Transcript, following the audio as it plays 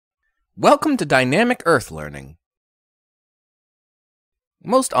Welcome to Dynamic Earth Learning.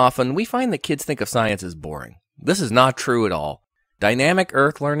 Most often, we find that kids think of science as boring. This is not true at all. Dynamic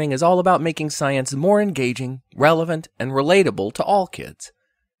Earth Learning is all about making science more engaging, relevant, and relatable to all kids.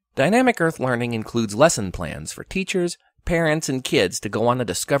 Dynamic Earth Learning includes lesson plans for teachers, parents, and kids to go on a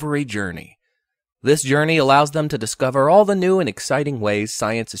discovery journey. This journey allows them to discover all the new and exciting ways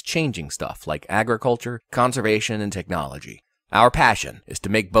science is changing stuff like agriculture, conservation, and technology. Our passion is to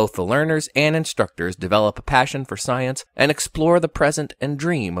make both the learners and instructors develop a passion for science and explore the present and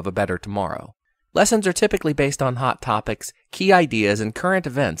dream of a better tomorrow. Lessons are typically based on hot topics, key ideas, and current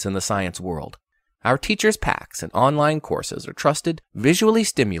events in the science world. Our teachers' packs and online courses are trusted, visually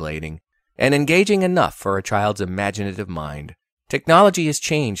stimulating, and engaging enough for a child's imaginative mind. Technology has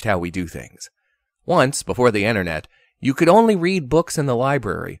changed how we do things. Once, before the internet, you could only read books in the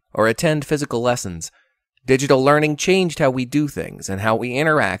library or attend physical lessons. Digital learning changed how we do things and how we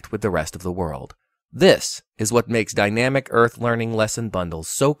interact with the rest of the world. This is what makes Dynamic Earth Learning lesson bundles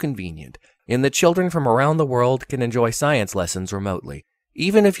so convenient, in that children from around the world can enjoy science lessons remotely.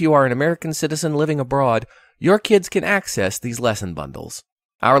 Even if you are an American citizen living abroad, your kids can access these lesson bundles.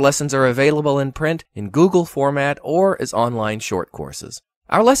 Our lessons are available in print, in Google format, or as online short courses.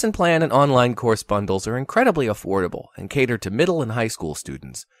 Our lesson plan and online course bundles are incredibly affordable and cater to middle and high school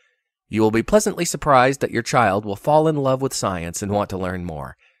students. You will be pleasantly surprised that your child will fall in love with science and want to learn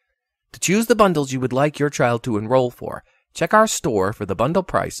more. To choose the bundles you would like your child to enroll for, check our store for the bundle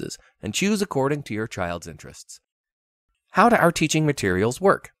prices and choose according to your child's interests. How do our teaching materials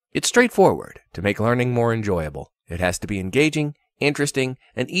work? It's straightforward. To make learning more enjoyable, it has to be engaging, interesting,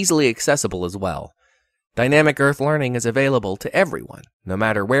 and easily accessible as well. Dynamic Earth Learning is available to everyone, no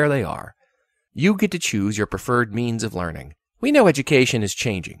matter where they are. You get to choose your preferred means of learning. We know education is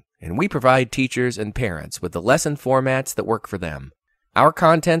changing, and we provide teachers and parents with the lesson formats that work for them. Our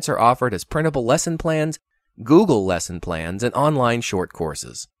contents are offered as printable lesson plans, Google lesson plans, and online short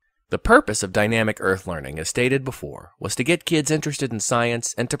courses. The purpose of Dynamic Earth Learning, as stated before, was to get kids interested in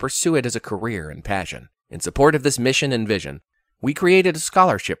science and to pursue it as a career and passion. In support of this mission and vision, we created a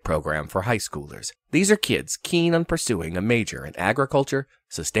scholarship program for high schoolers. These are kids keen on pursuing a major in agriculture,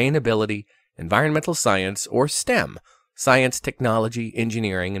 sustainability, environmental science, or STEM, science, technology,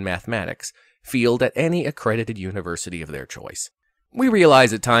 engineering, and mathematics, field at any accredited university of their choice. We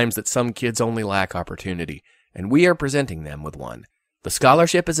realize at times that some kids only lack opportunity, and we are presenting them with one. The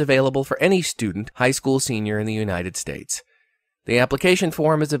scholarship is available for any student, high school senior in the United States. The application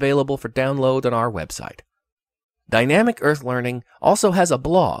form is available for download on our website. Dynamic Earth Learning also has a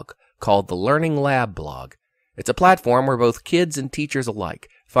blog called the Learning Lab blog. It's a platform where both kids and teachers alike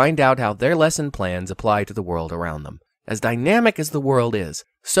find out how their lesson plans apply to the world around them. As dynamic as the world is,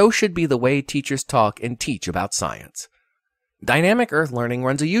 so should be the way teachers talk and teach about science. Dynamic Earth Learning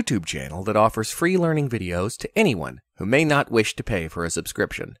runs a YouTube channel that offers free learning videos to anyone who may not wish to pay for a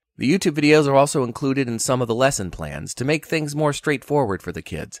subscription. The YouTube videos are also included in some of the lesson plans to make things more straightforward for the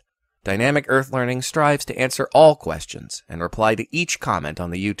kids. Dynamic Earth Learning strives to answer all questions and reply to each comment on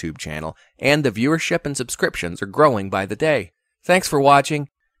the YouTube channel, and the viewership and subscriptions are growing by the day. Thanks for watching,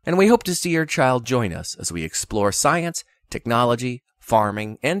 and we hope to see your child join us as we explore science, technology,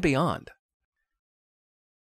 farming, and beyond.